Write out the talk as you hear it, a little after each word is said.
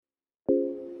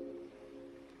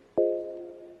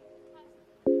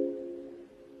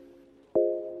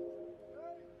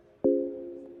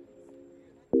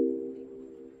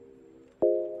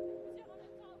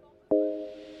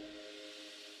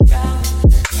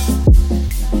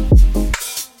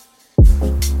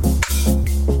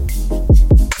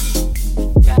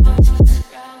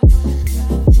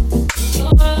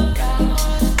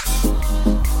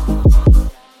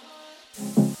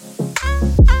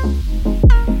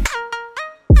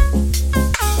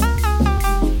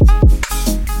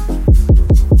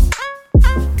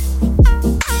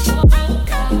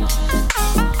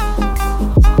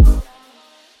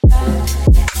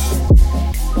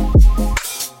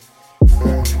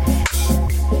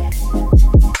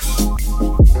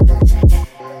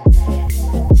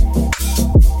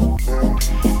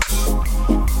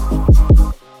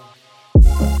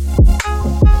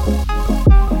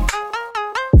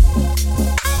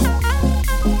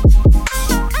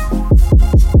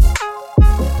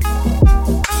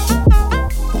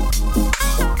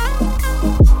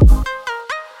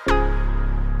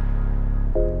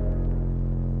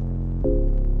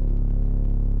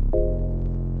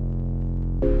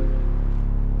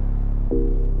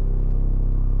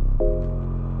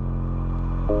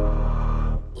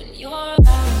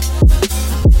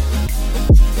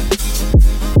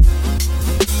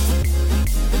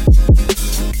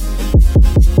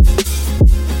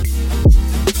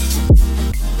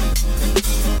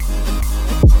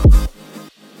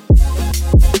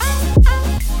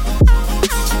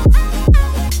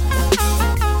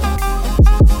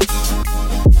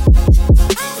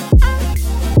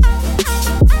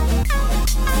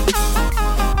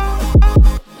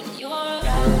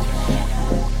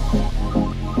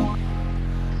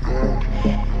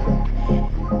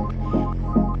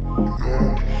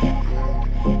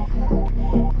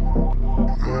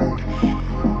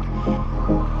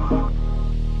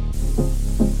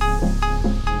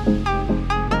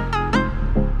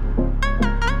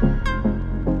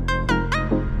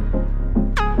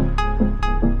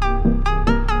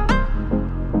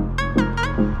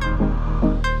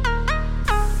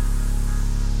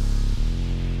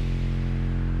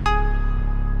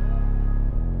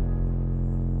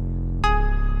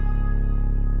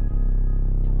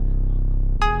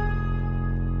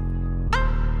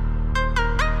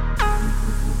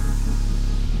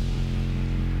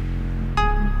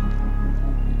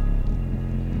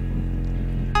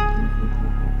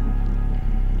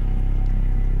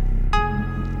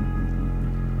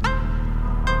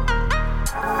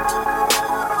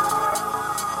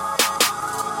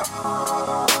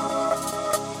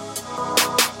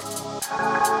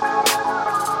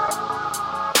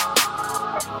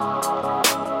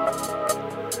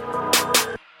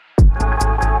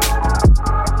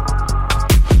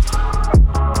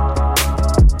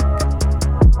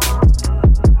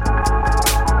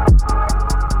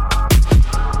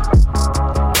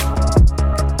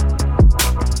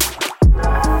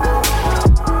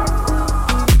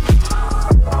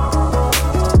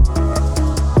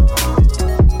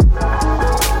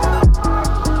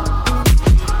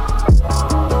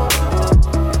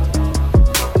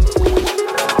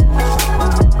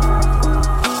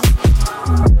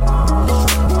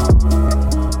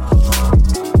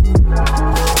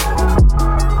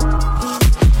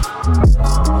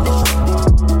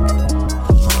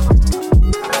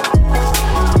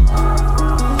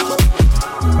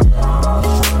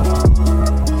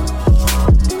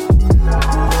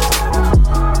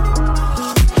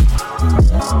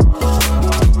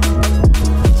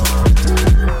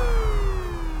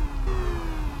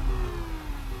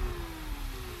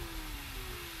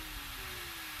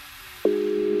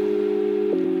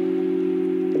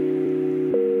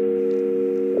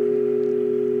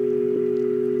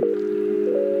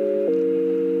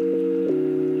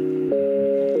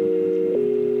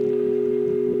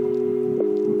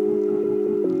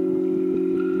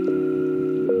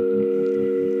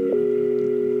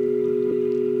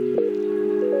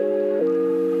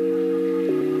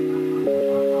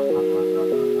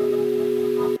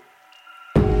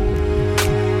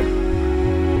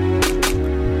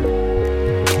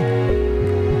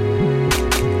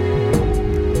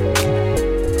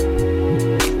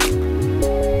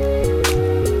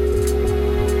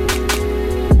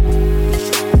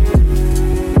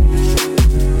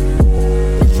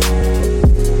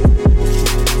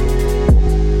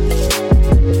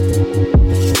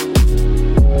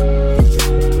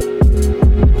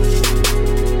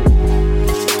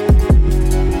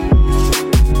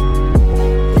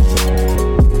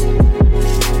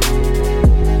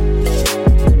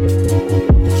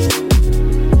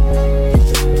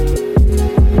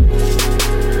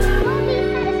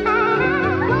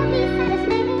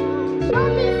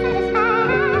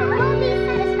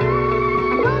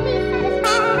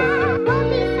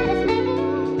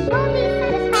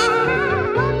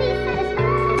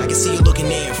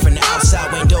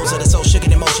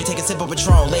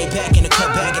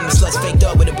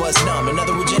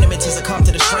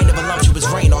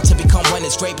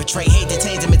straight, portray hate,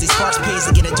 detains him as he sparks pays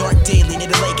to get a dark daily near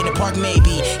the lake in the park.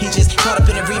 Maybe he just caught up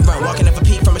in a rerun, walking up a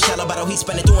peak from a shallow bottle he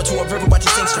spun it through into a river, watch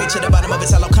it sink straight to the bottom of his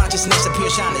hollow consciousness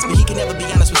appear shyness, but he can never be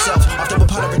honest with self. Often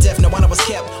with part of her death, no one was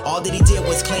kept. All that he did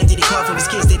was claim that he called for his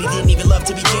kids that he didn't even love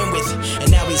to begin with, and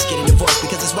now he's getting divorced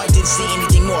because his wife didn't see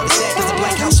anything more. It's sad because the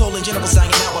black household in general was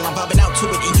hanging out while I'm bobbing out to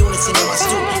it in unison in my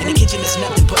stool. In the kitchen there's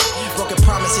nothing but broken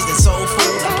promises and soul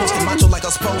food. I'm posting macho like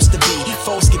I'm supposed to be.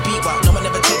 Foes can be while no one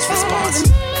ever takes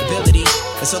responsibility.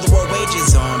 And so the war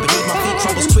wages on. Beneath my feet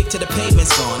crumbles quick to the pavement's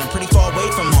gone. I'm pretty far away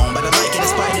from home, but I like it in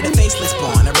spite of the faceless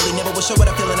born. I really never will show what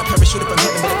I feel in a perish shoot it from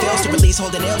heaven, but it fails to release.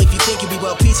 Hold an L if you think you'll be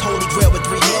well peace. Holy grail with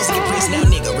 3 nails and get priest. Now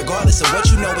nigga, regardless of what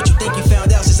you know, what you think you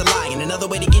found out's just a lie. And another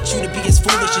way to get you to be as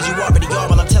foolish as you already are.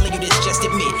 While I'm telling you this, just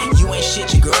admit you ain't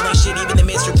shit, your girl ain't shit. Even the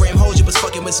Instagram holds you was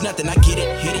fucking with nothing. I get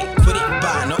it, hit it, quit it,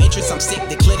 bye. No interest, I'm sick,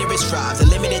 the clitoris drives. A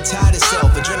limited tie to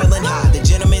self, adrenaline high. The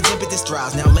gentleman's impetus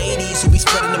drives. Now ladies who be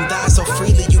spreading them thighs so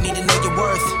freely, you need to know your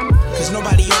worth. Cause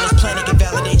nobody on this planet can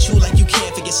validate you like you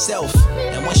can for yourself.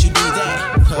 And once you do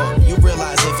that, you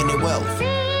realize infinite wealth.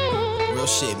 Real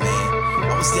shit, man.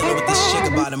 I was dealing with this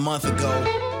chick about a month ago.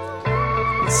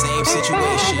 Same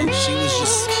situation. She was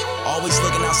just always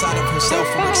looking outside of herself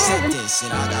for acceptance.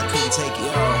 And I couldn't take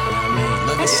it.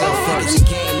 Love yourself up. It's a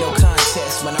game, no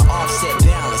contest. When I offset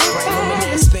balance, bright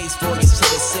luminary space voyage to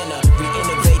the center.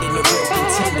 Re-innovating the real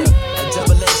contender. A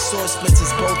double-edged sword splits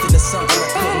us both into something I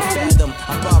couldn't fathom.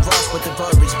 I'm Bob Ross with the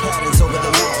verbiage patterns over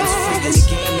the mountains. Free as a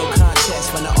game, no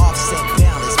contest. When I offset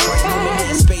balance, bright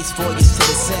luminary space voyage to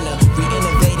the center.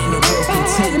 Re-innovating the real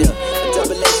contender. A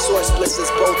double-edged sword splits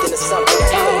us both into something I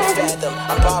couldn't fathom.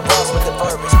 I'm Bob Ross with the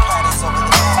verbiage patterns over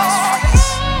the mountains.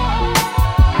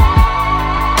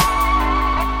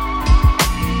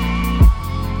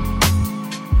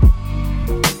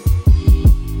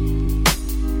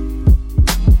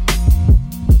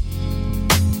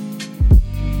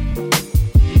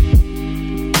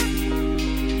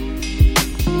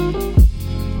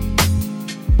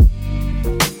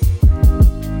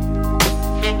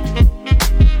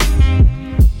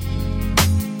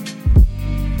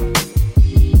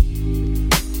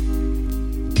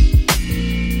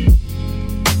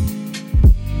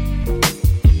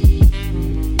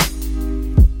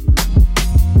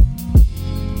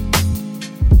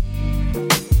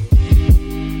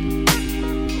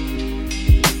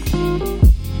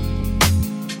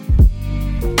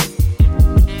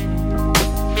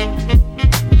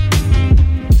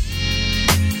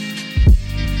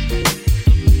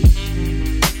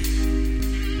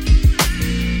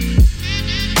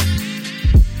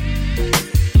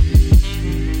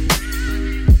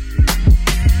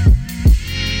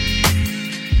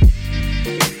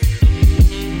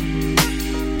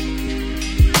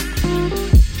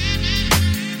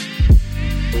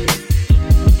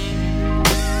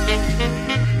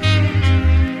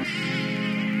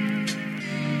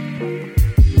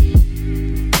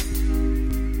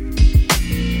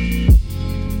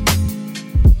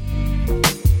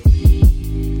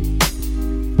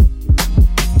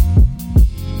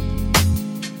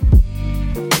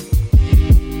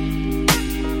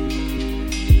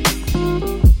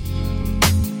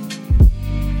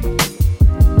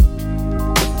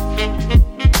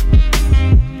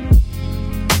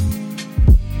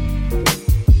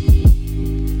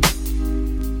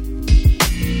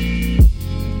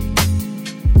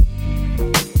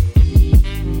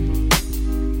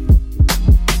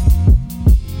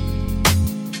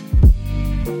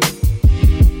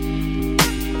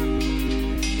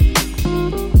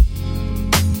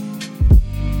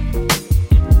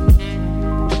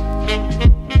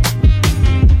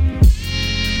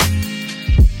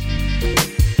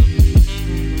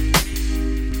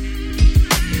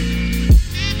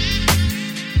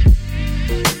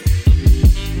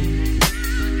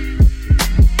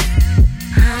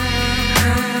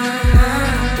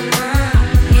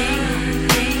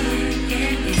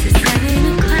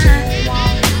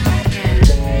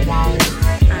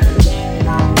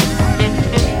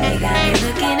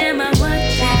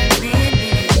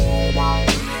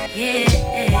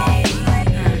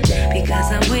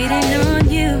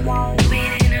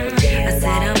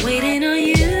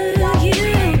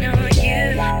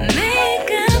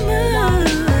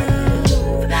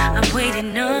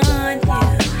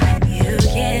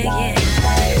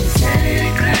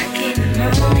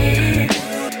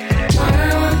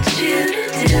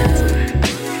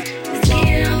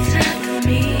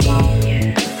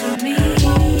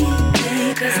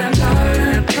 Free as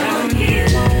All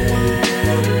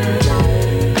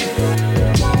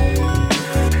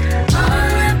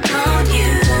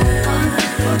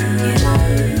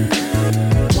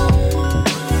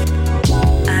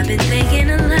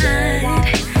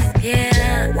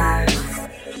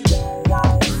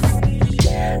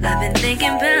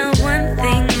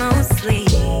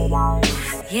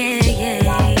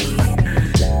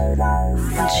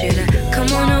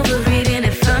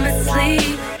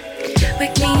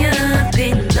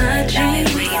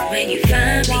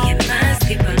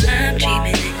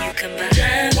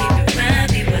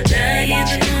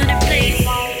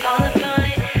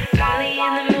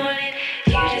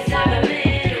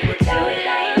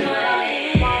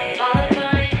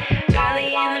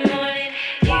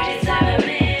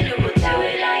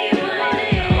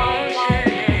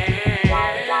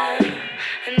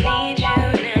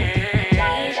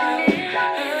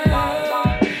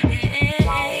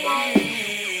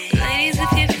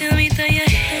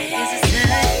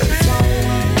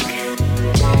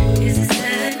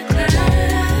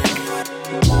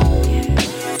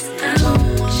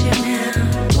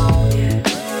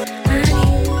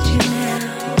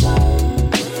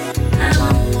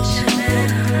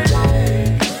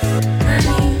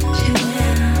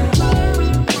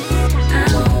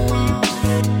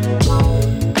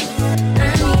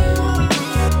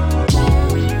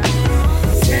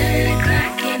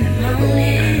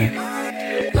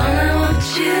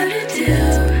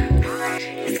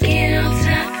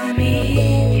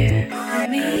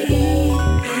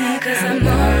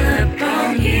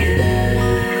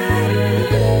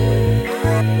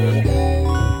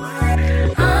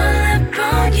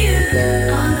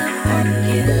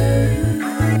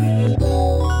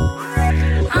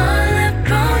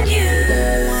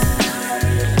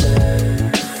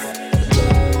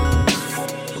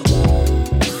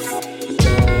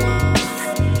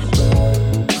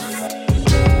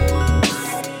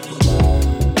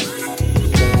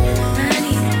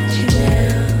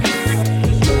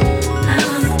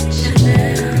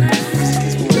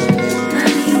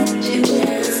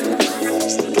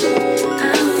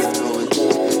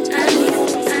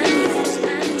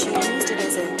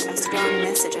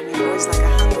message. I mean, words like a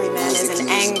hungry man is an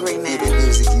angry man.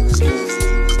 Music, music.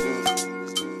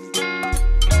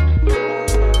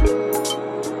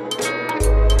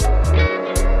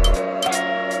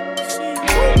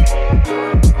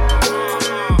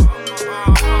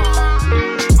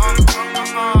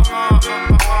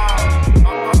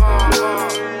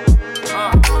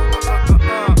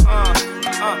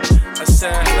 I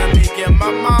said, let me get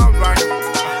my mind right.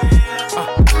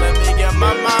 Let me get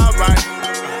my mind right.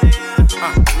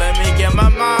 Let me get my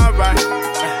mind right.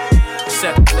 I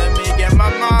said, let me get my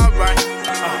mind right.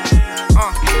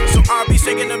 So I'll be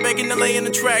shaking and baking and laying the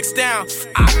tracks down.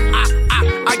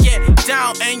 I get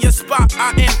down in your spot.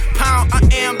 I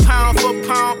am pound for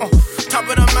pound. Top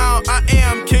of the mount, I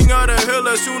am king of the hill.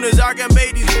 As soon as I can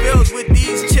pay these bills with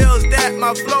these chills, that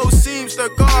my flow seems to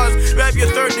cause. Grab your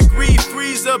third degree,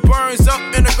 freezer burns up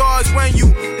in the gauze. When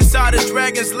you inside a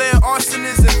dragon's lair, arson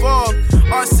is involved.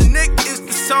 Arsenic is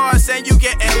the sauce, and you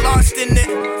getting lost in it.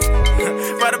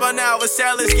 Right about now, a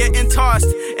salad's getting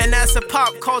tossed, and that's a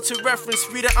pop culture reference.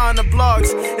 Read it on the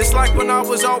blogs. It's like when I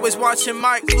was always watching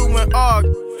Mike, Lou, and Og.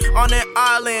 On that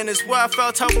island is where I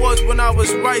felt I was when I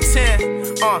was right tan.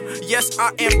 Yes,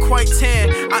 I am quite tan.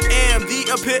 I am the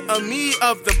epitome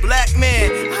of the black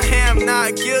man. I am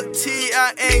not guilty.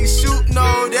 I ain't shoot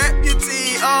no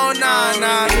deputy. Oh, nah,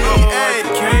 no. Hey,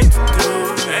 can't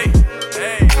do. Hey.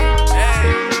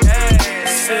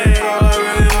 Say all I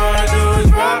really wanna do is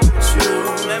rock with you.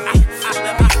 Let me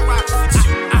rock with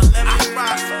you. Let me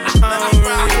rock. I don't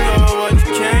really know what you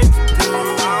came to do.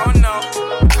 I don't know.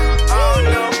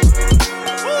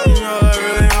 You know I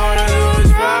really wanna do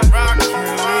is rock.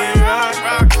 Can we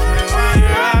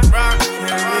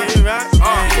rock?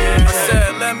 I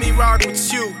said let me rock with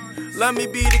you. Let me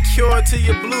be the cure to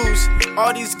your blues.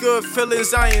 All these good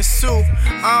feelings I ensue.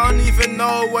 I don't even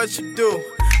know what you do.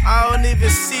 I don't even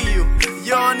see you.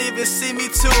 You don't even see me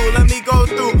too. Let me go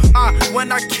through.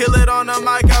 When I kill it on the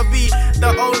mic, I'll be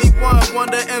the only one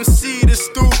the MC, the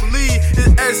Stoop Lee.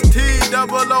 It's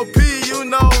STOOP, you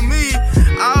know me.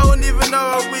 I don't even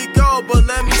know where we go, but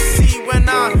let me see when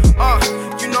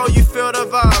you know you feel the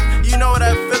vibe. You know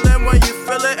that feeling when you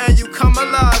feel it and you come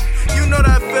alive. You know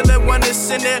that feeling when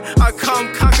it's in it. I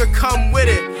come conquer, come with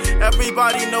it.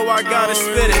 Everybody know I gotta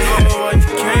spit it. I know what you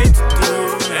came to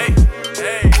do. Hey.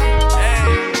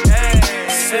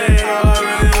 Say all I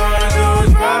really wanna do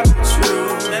is rock with you.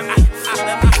 Let me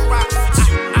rock with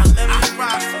you. Let me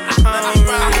rock. I don't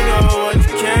really know what you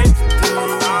came to do.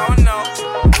 I don't know.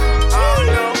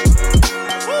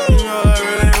 You know I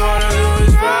really wanna do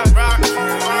is rock. Can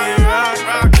we rock?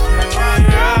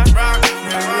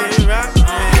 Can we rock?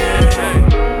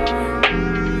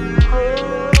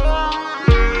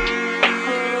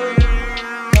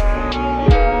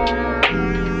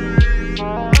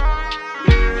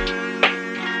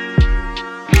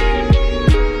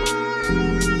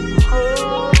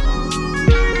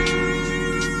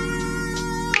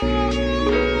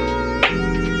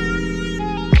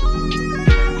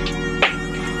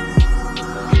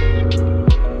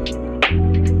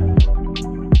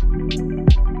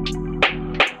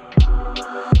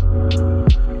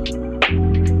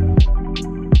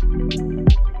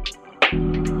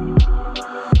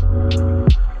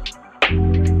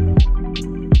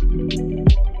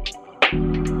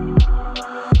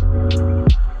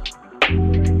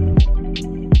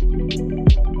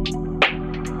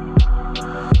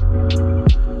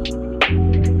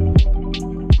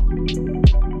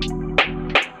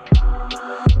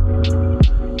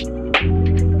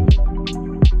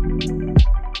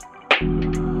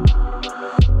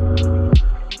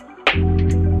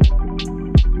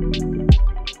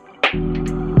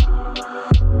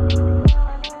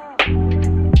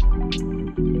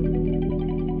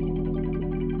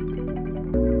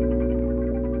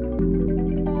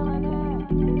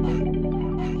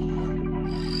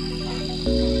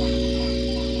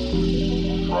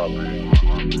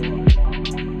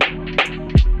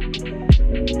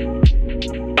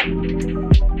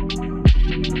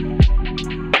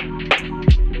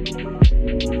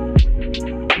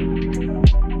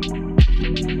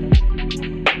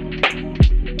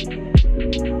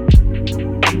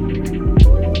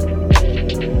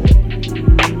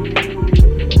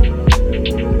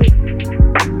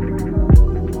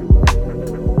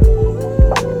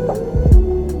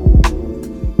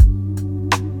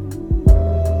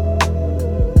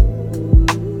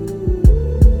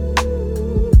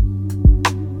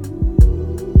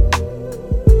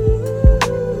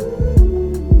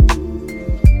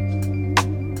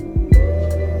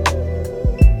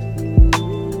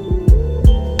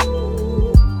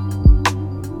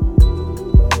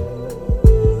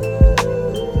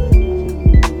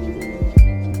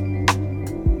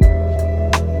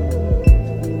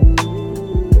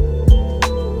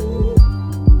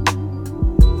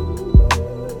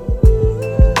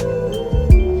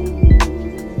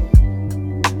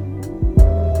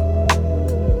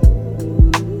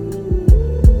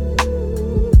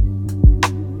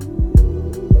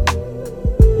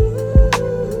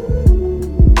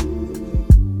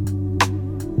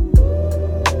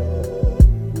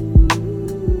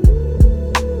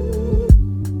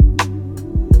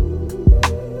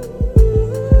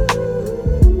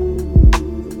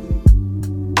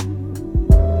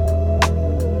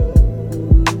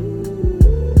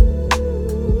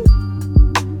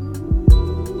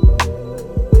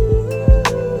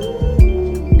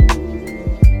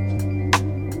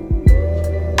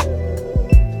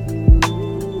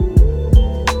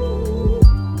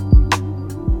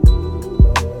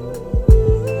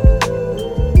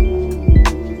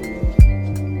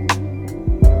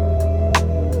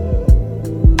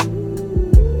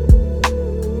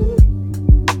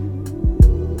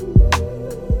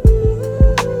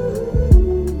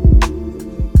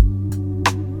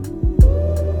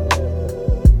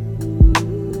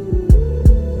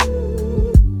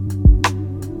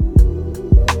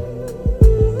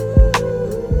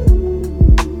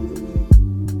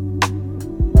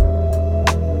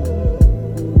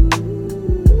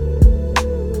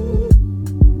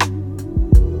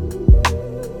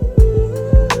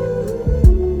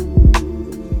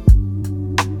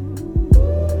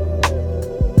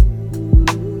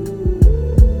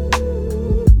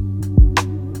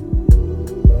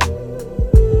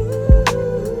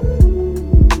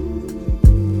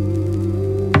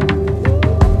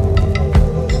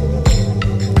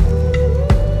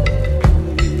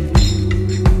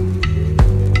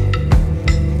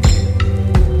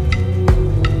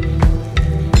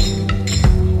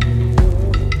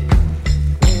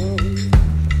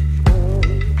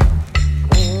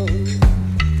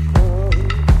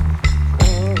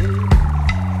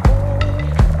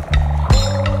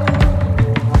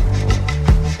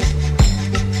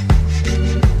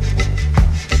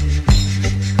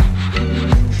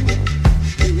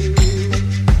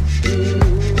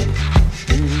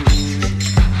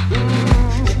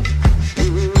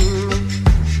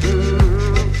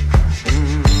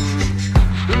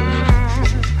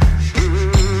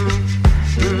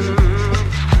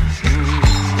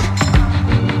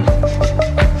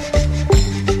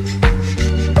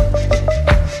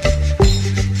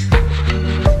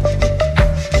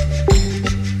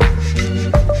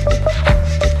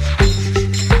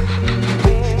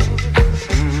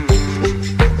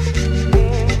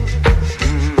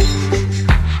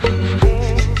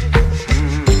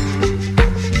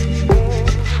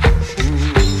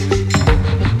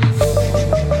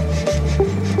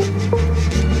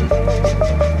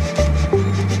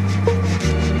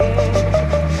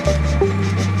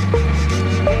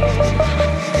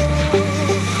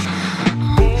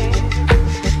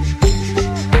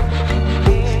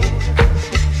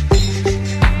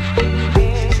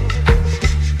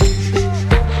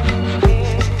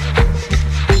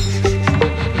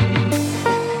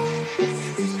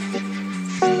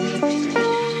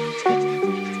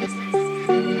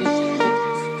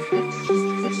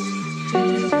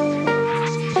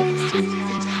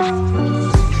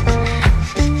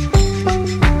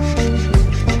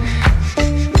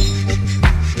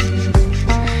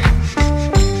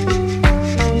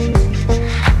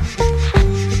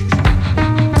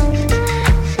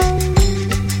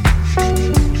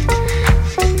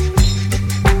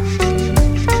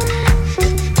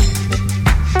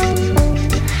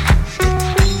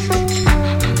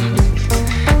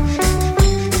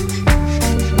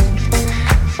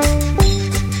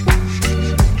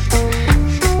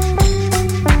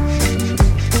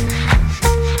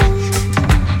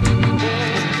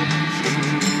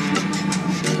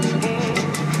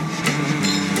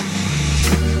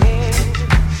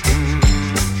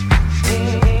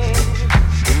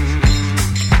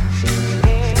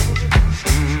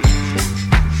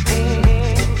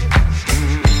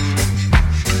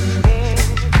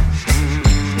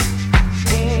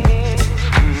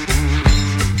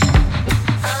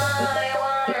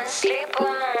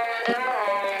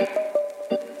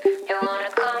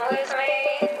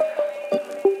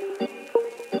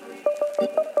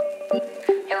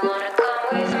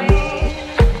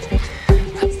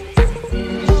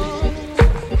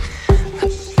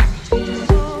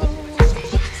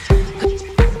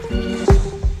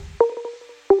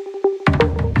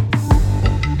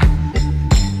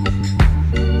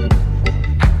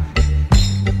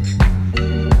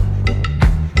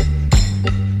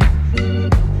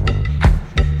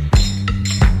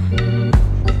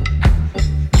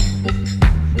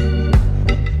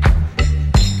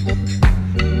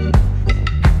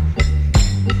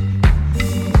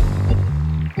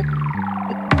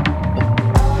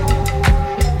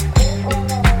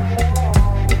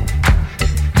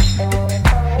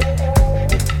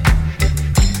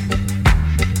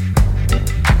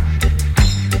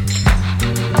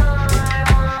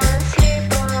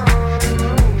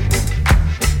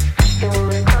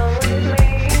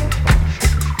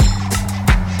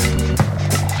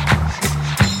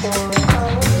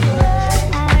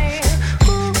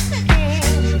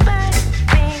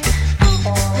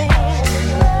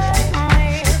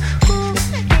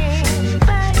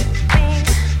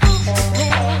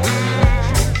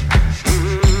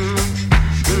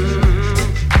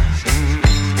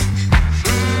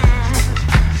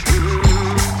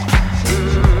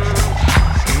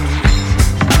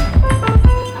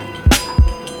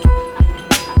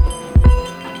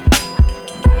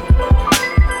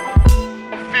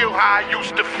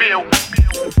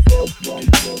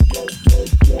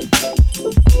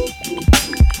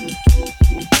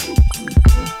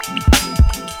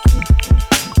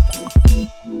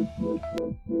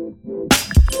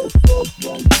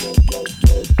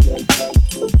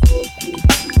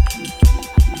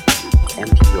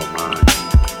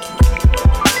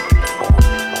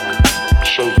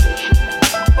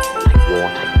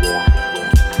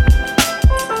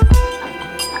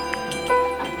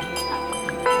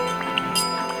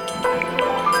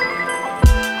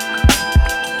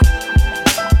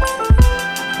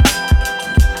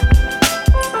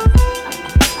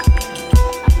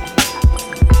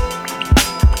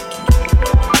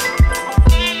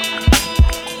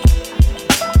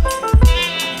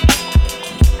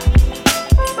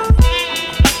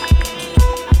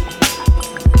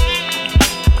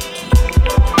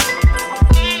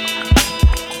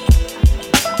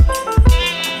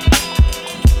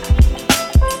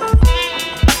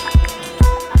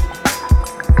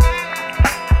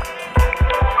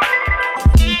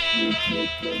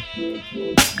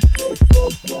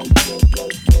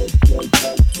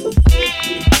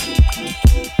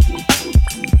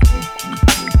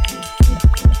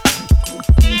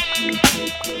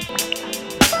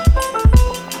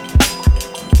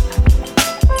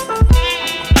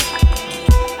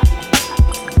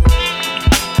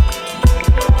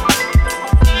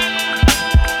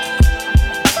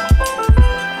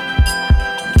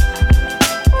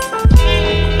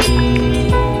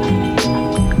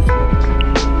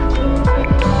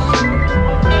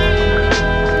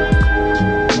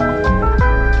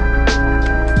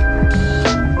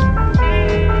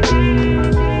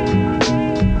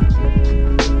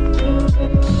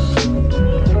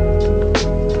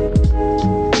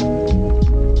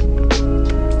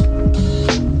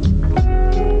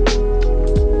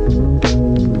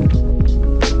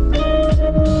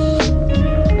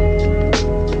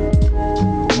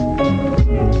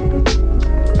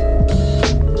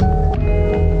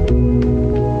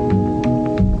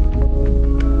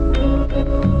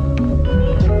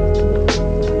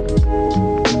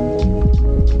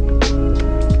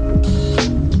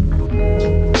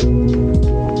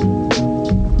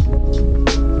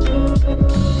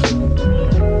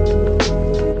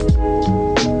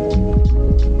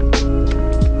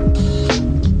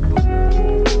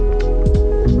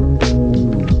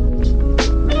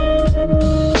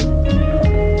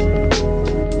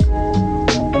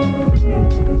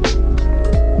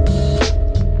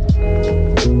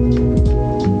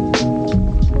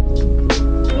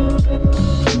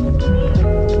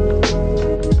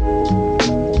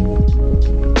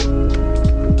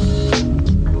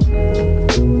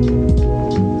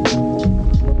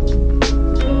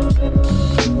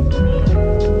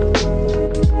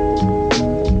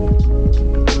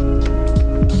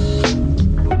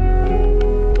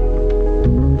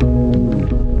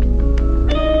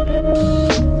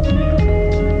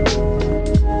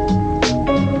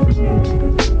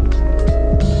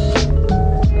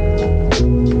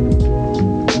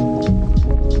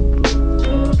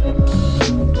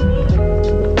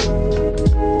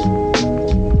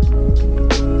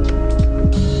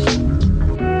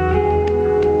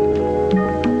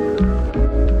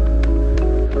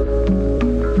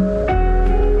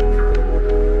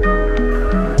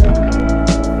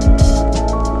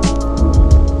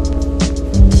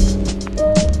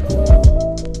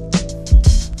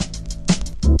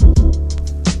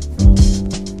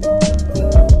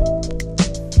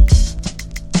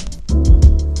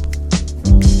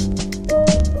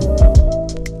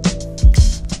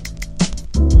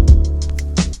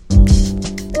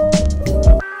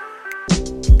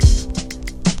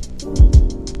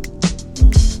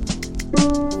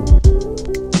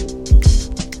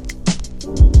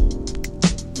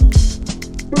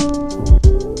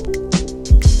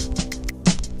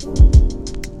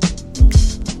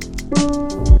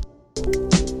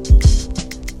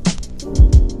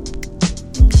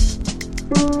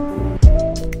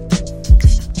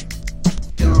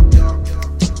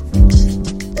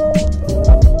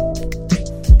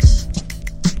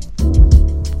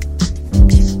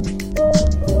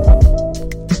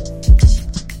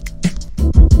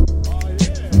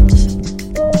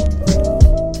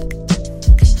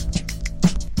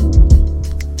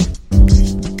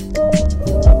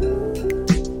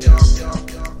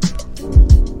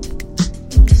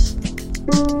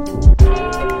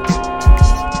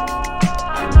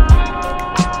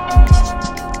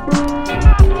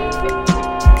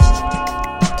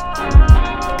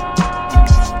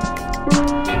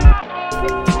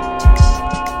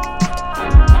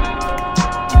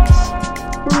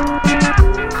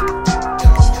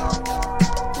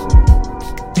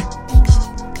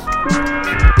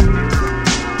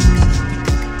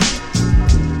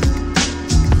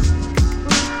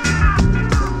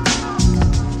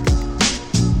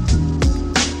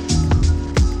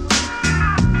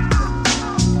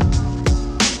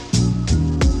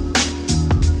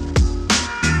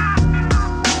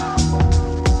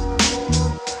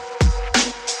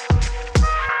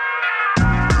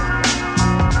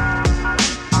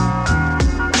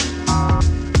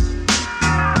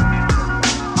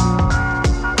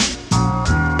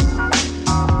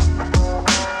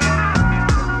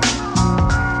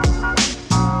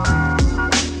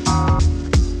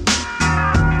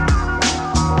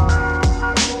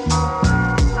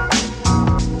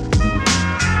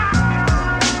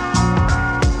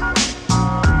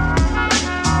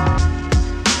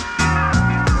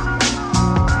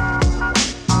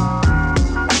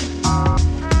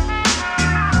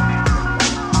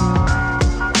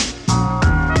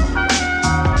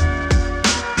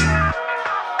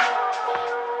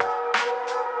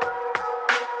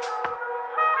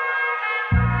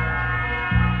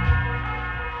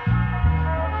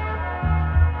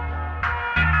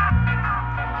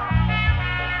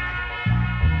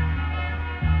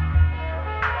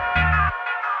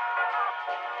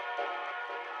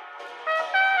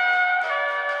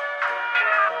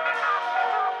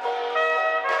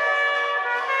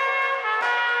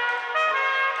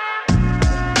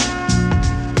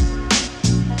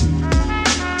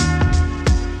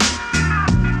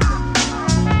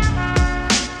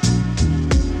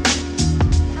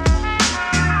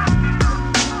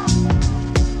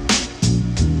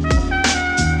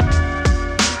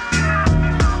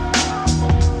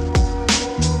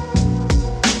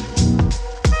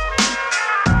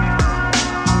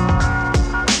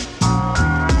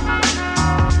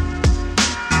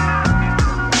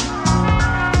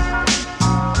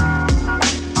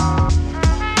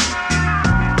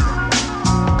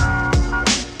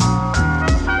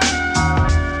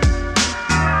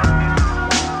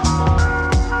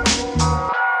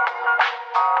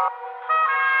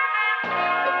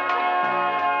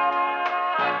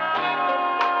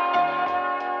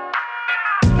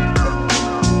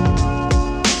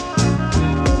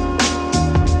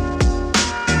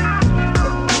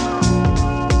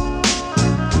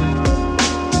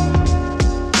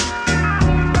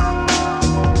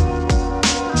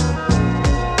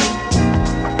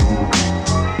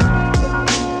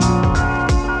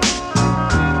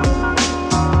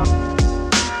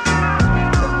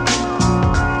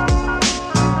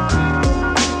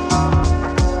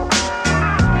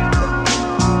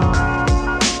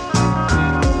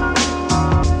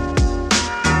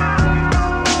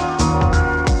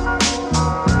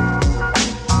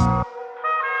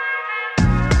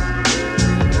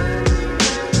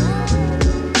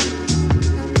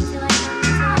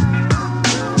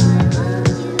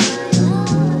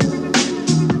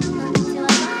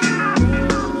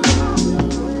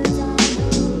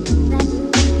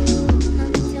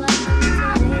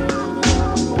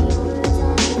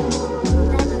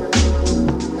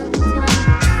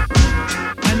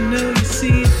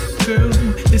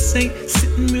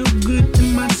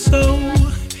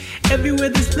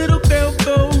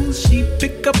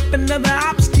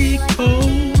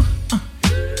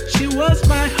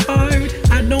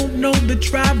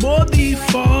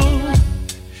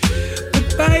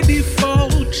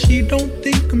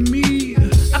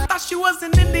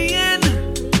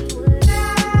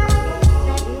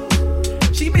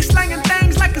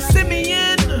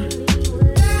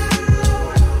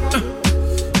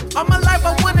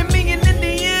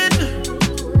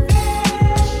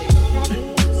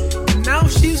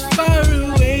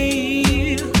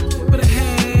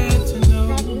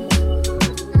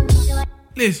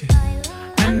 Listen,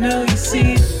 I know you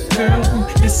see it, girl.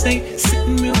 This ain't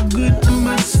sitting real good in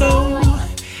my soul.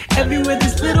 Everywhere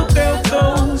this little girl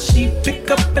goes, she pick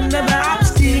up another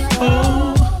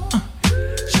obstacle.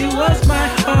 She was my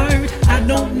heart. I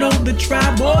the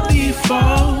tribe or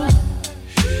default.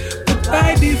 But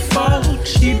by default,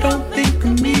 she don't think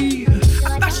of me.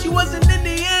 I thought she wasn't in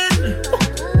the end.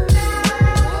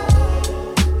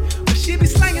 But she be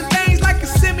slanging things like a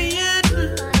simian.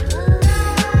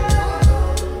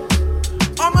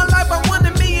 All my life I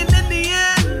wanted me in the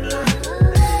end.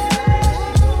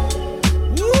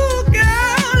 Ooh,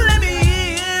 girl, let me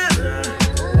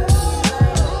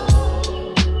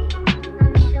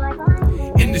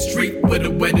in. In the street with a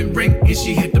wedding ring, and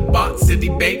she hit the bar, city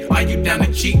babe, are you down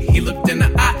to cheat? He looked in the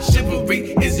eye,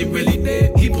 chivalry, is he really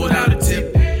dead? He pulled out a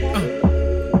tip,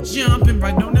 jumping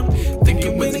right on him,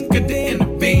 thinking was it good to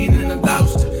intervene, and I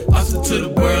lost her. Lost her to the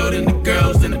world and the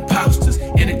girls and the posters.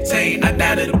 Entertained, I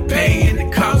died of the pay and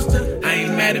it cost her. I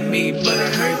ain't mad at me, but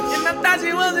it hurts. And I thought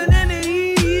she wasn't in the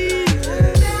East.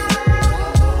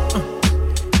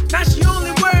 Now she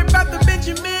only worried about the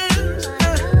Benjamins.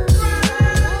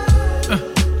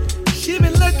 She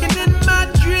been lurking in my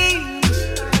dreams.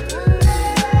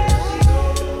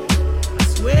 I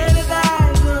swear that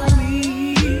eyes on me.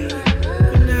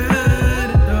 Good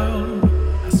night, though.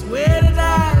 I swear that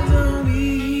eyes on me.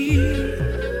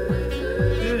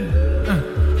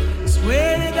 I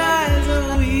swear that eyes on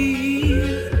me.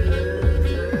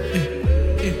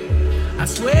 I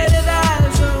swear that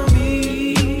eyes on me.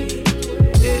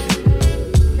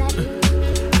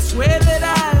 I swear that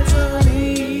eyes on me.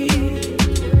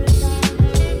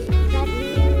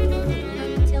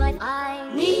 I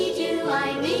need you,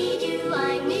 I need you, I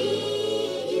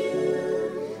need you.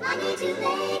 I need to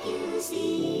make you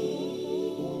see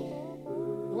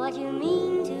what you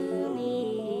mean to me.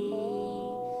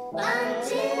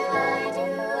 Until I do,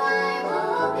 I'm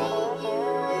hoping you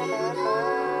will know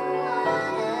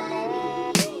what I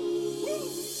need.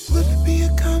 Would it be a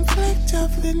conflict of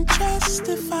interest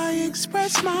if I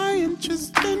express my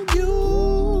interest in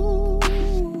you?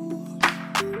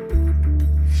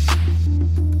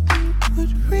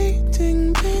 Would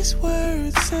reading these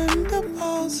words send a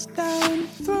pulse down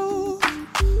through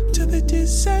to the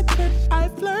descent that I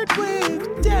flirt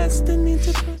with destiny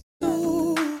to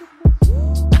pursue?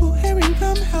 Will hearing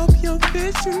them help your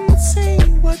vision see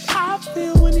what I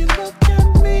feel when you look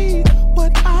at me?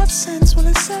 What I sense, will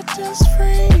it set us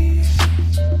free?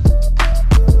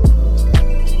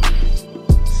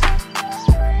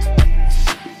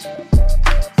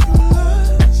 Through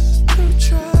lust, through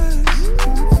trust,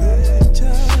 through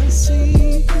fantasy.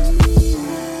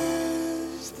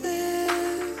 Is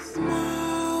this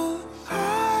now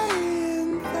high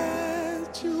infatuation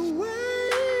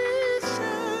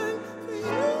for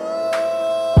you?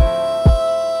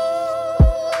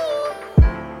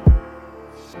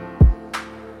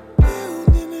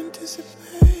 Building anticipation.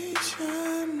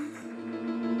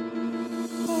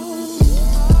 Oh,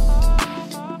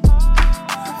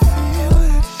 I feel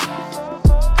it.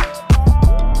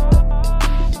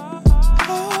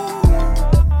 Oh,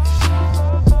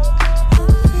 I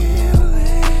feel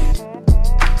it.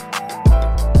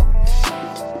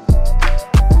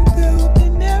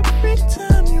 Building every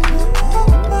time you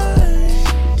walk by.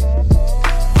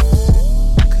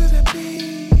 Could I be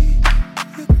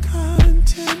your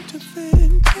content of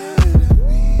could I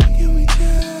be? Can we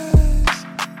just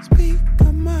speak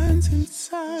our minds in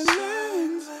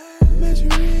silence?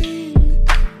 Measuring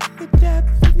the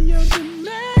depth of your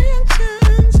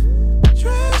dimensions.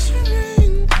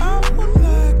 Treasuring our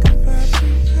lack of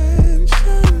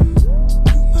apprehension.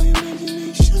 My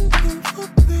imagination for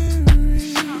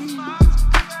bearings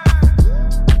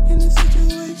in the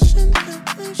situation that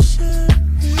we're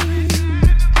sharing.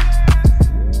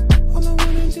 All I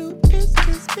wanna do is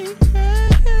just be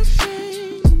having you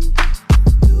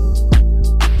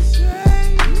say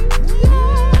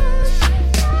yes.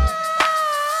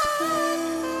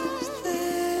 Is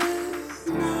this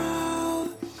now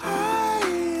high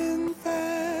infatuation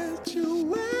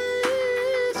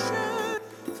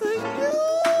for you?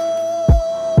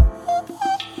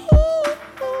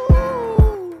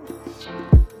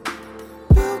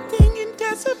 Building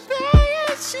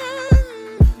anticipation.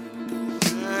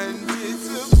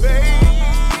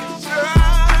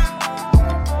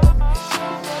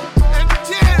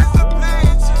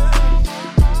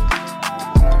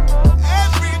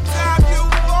 Every time you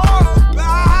walk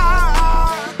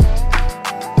by,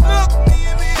 look me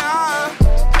in the eye.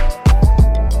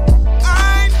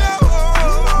 I know,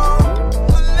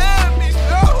 let me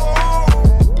know.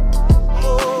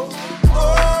 Oh, oh,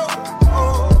 oh,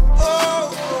 oh,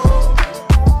 oh,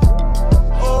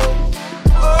 oh.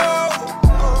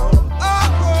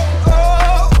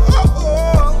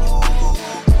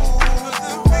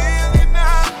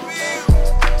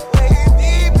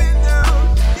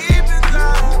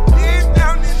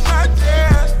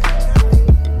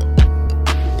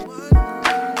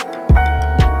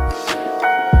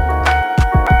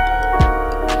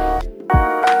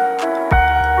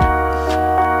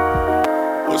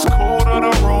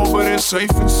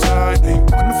 side.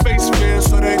 Ain't one face fear,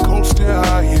 so they coasting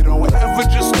high. You don't ever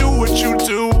just do what you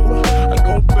do. I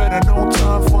know better, no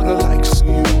time for the likes of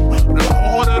you. The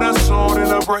harder the soul, and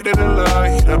the brighter the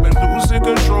light. I've been losing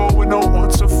control with no one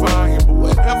to find. But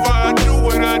whenever I do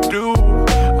what I do,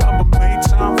 I'ma make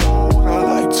time for what I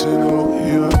like to do.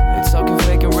 Yeah. They talking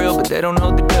fake and real, but they don't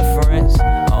know the difference. I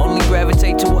only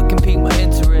gravitate to what can pique my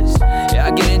interest. Yeah,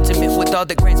 I get intimate with all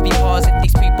the grants be paused. If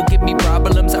these people give me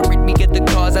problems, I read me get the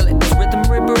cause. I let this rhythm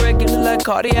rip irregular like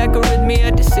cardiac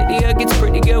arrhythmia. The city gets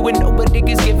pretty good when nobody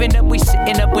is giving up. We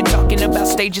sitting up when talking about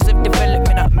stages of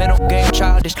development. Our mental game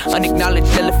childish,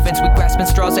 unacknowledged elephants. We grasping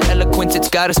straws of eloquence. It's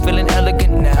got us feeling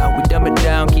elegant now. We dumb it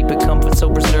down, keep it comfort so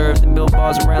preserved, and build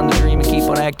bars around the dream and keep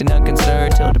on acting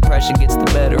unconcerned till depression gets the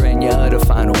better and you utter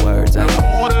final words. The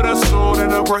harder the soul,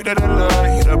 and the brighter the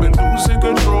light. I've been losing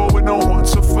control with no one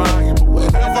to find. But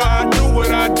whenever I do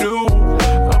what I do,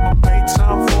 I'ma make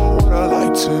time for what I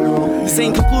like to do. This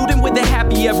ain't concluding with a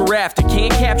happy ever after.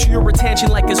 Can't capture your attention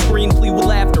like a screenplay with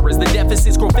laughter. As the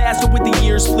deficits grow faster with the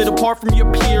years, split apart from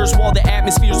your peers while the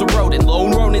atmosphere's eroding.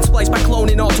 Lone Ronin spliced by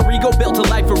cloning, alter ego built a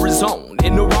life of his own.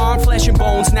 In the raw flesh and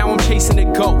bones, now I'm chasing a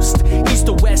ghost. East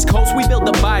to west coast, we build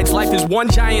divides. Life is one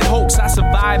giant hoax, I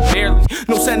survive barely.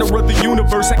 No center of the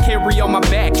universe I carry on my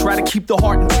back. Try to keep the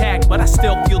heart intact, but I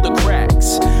still feel the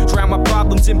cracks. Drown my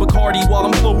problems in Bacardi while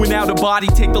I'm flowing out of body.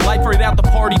 Take the life right out the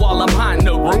party while I'm hot in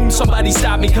the room. Somebody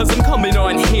stop me cause I'm coming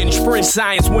unhinged. French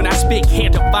science when I spit,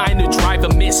 can't define to drive a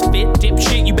misfit.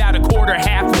 Dipshit, you about a quarter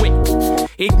half-wit.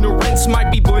 Ignorance might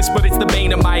be bliss, but it's the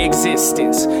bane of my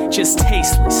existence. Just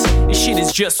tasteless, this shit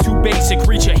is just too basic.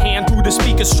 Reach a hand through the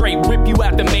speaker straight, rip you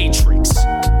out the matrix.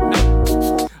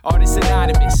 Artist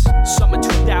Anonymous, summer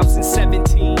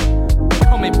 2017,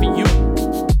 coming for you.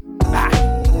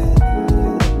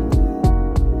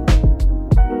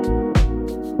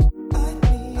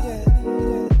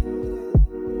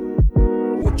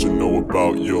 What you know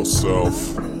about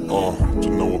yourself? What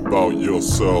you know about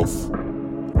yourself?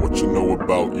 What you know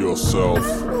about yourself?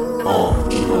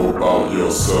 What you know about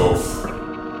yourself?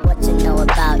 What you know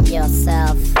about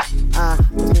yourself?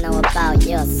 What you know about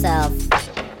yourself?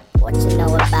 What you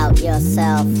know about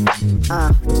yourself?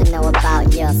 What you know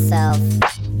about yourself?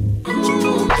 What you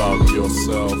know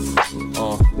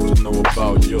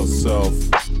about yourself?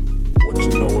 What you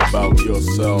know about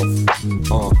yourself?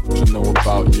 What you know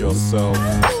about yourself?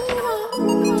 What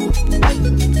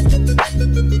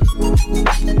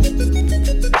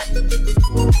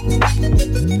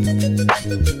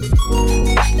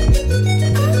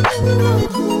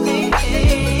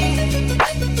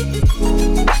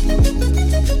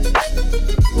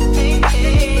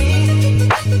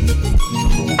you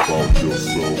know about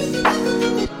yourself?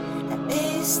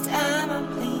 This time I'm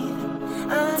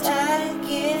leaving. I'm tired of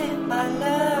giving my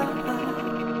love.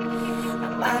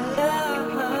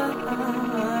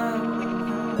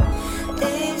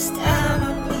 This time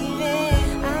I'm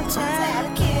leaving. I'm tired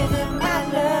of giving my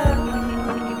love.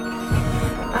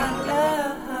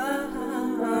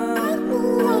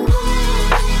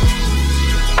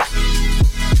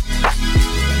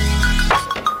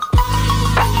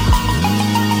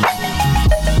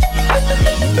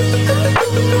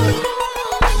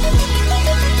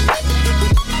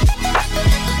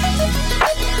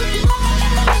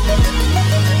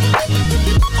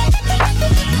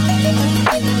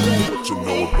 What you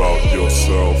know about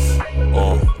yourself?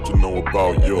 What you know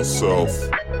about yourself?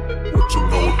 What you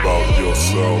know about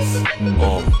yourself?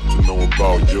 What you know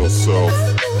about yourself?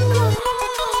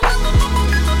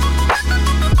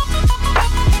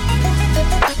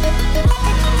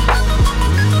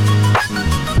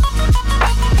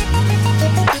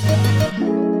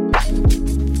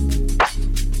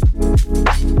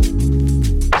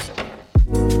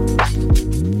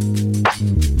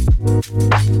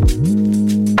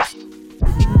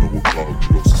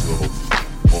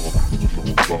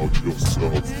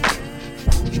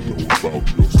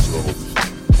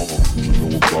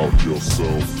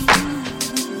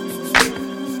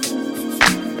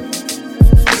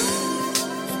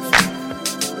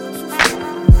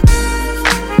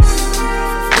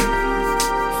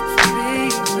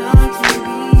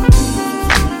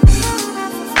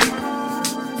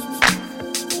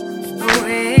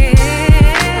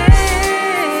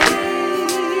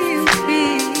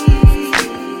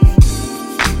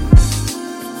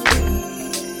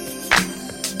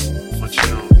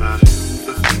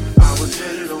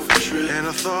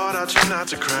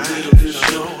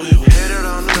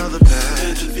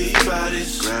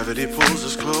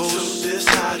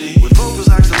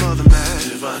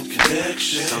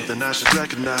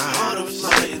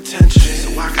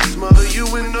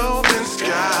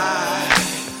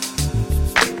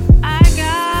 I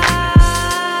got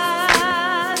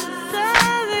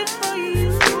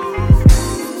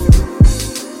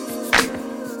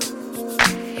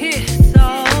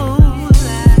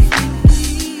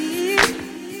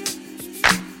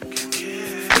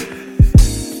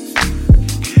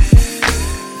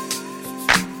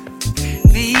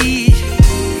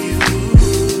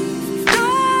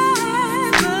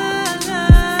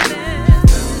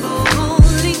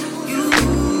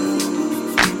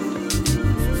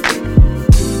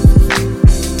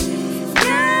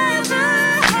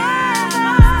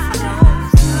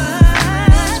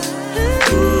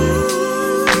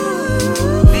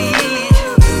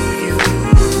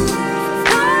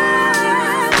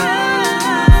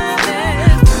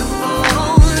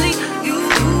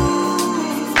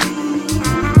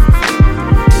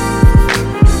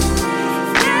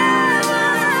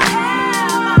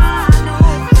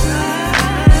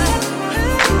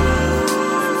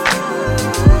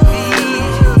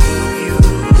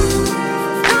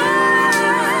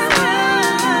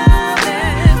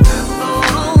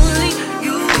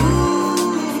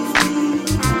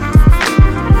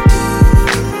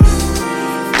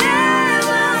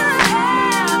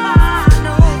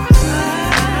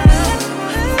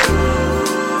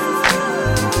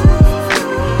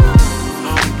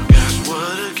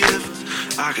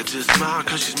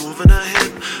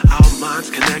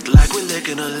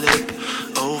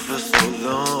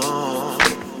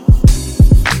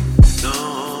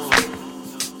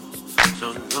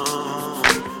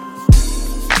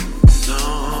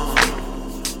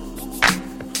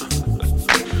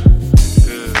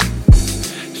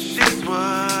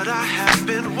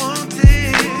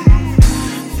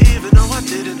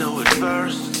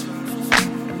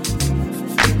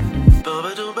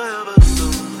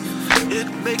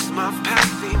my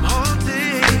past seem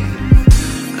haunting,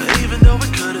 even though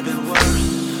it could have been worse.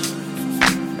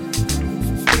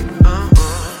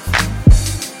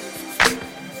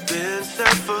 Been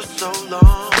sad for so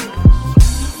long,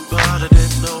 but I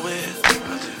didn't know it.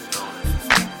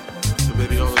 But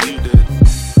maybe only you did.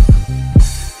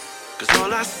 Cause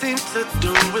all I seem to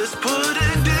do is put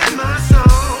it in my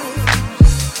song.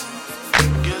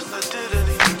 Guess I didn't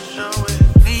even show it.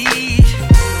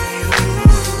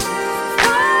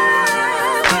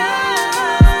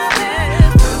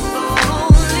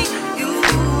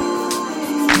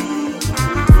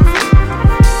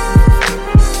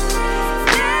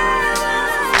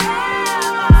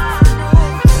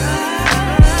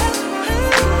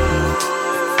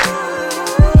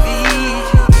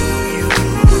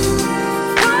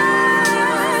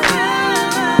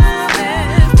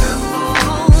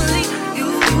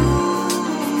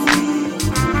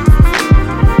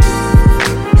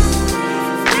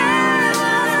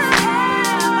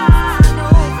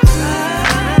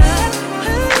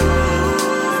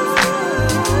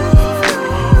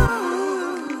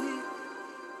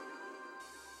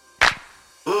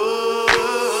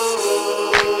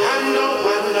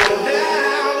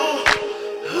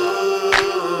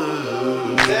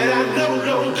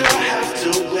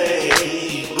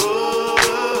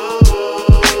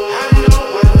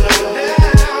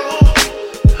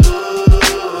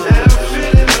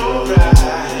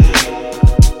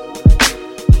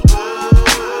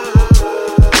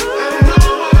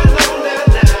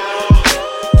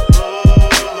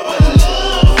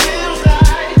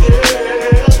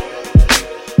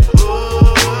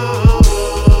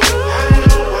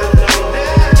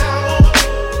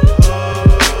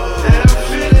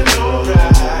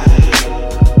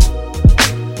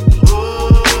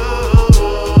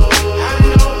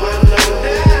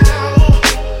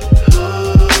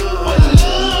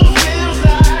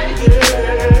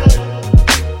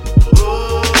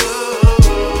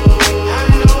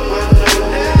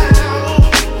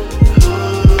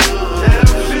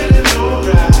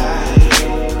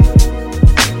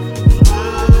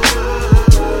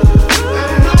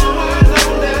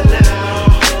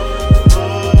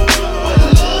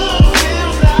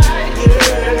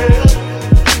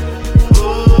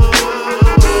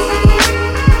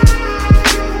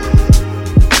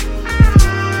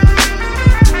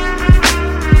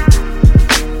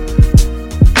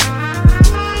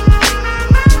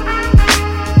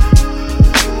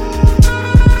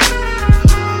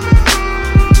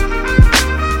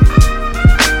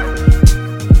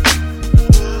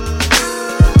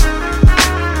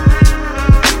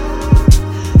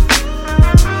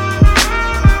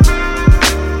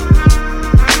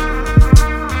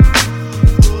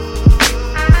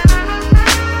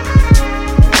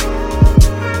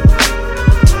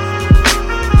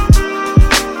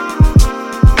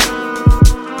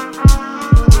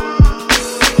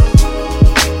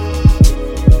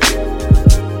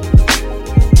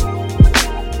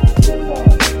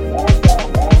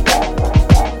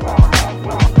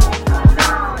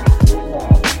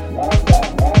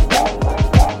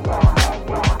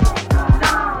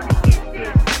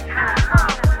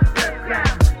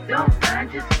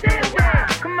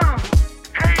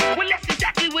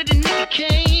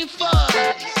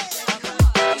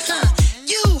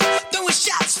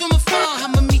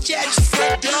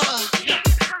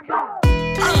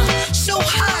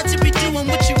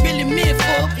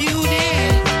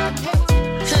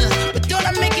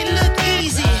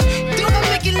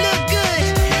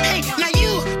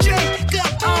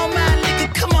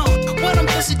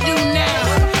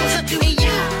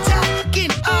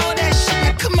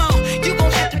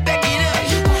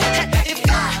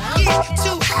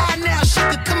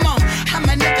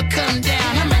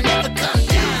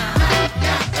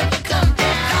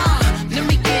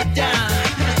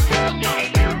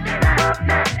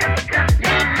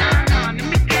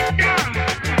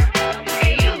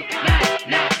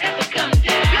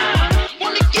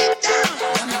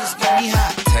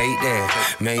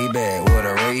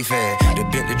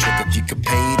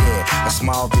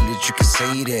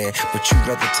 But you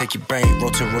rather take your brain, roll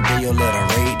to Rodeo, let her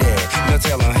raid that. No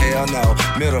tell them hell no,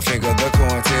 middle finger, the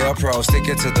COINTELPRO. Stick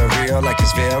it to the real like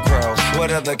it's Velcro.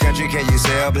 What other country can you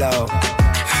sell blow?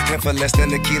 And for less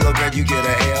than a kilogram, you get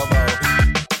an elbow.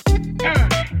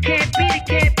 Can't beat it,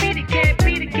 can't beat it, can't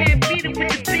beat it, can't beat it with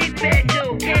the big bad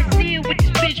dough. Can't see it with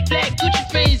this bitch black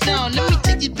Gucci frames on. Let me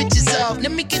take these bitches off,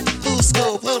 let me get the full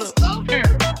scope. Hold up.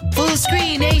 Full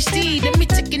screen HD, let me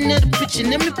take another picture,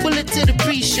 let me pull it to the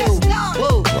pre-show.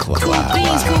 Whoa, cool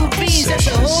beans, that's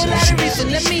a whole lot of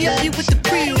reason. Let me help you with the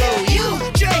pre-roll. You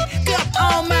drink up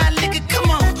all my liquor,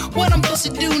 come on, what I'm supposed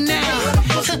to do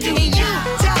now? And you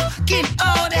talking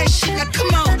all that shit. Now come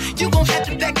on, you gon' have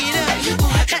to back it up.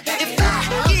 If I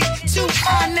get too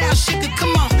high now, sugar,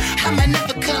 come on, I might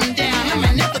never come down. I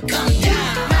might never come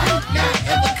down. Not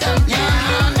ever come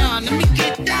down. No, let me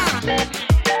get down.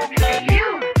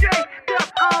 You drink up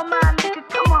all my liquor.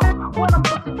 Come on, what I'm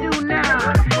supposed to do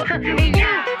now? And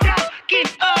you talking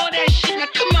all that shit. Now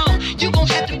come on, you gon'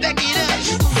 have to back it up.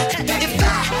 If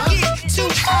I get too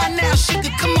high now,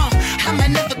 sugar, come on, I might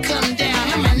never come down.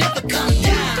 I might never come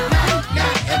down.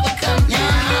 Not ever come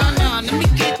down. No, let me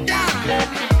get down.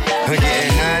 I'm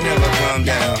getting high, never come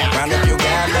down. Round up your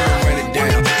guy, let him run it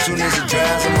down. Soon as it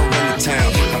dries, I'ma run the town.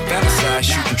 I fantasize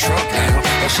shooting Trump down.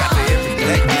 A shot to every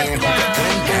black man who got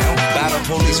gunned down. By the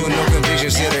police with no conviction,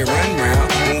 still they run round.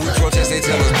 When we protest, they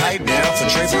tell us pipe down. For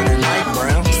Trayvon and Mike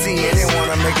Brown. See, they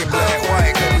wanna make it black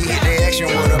white, cause we hit the action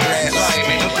with a black light.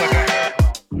 Man, look like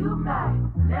You might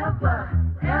never,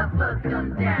 ever come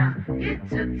down. It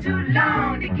took too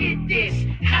long to get there.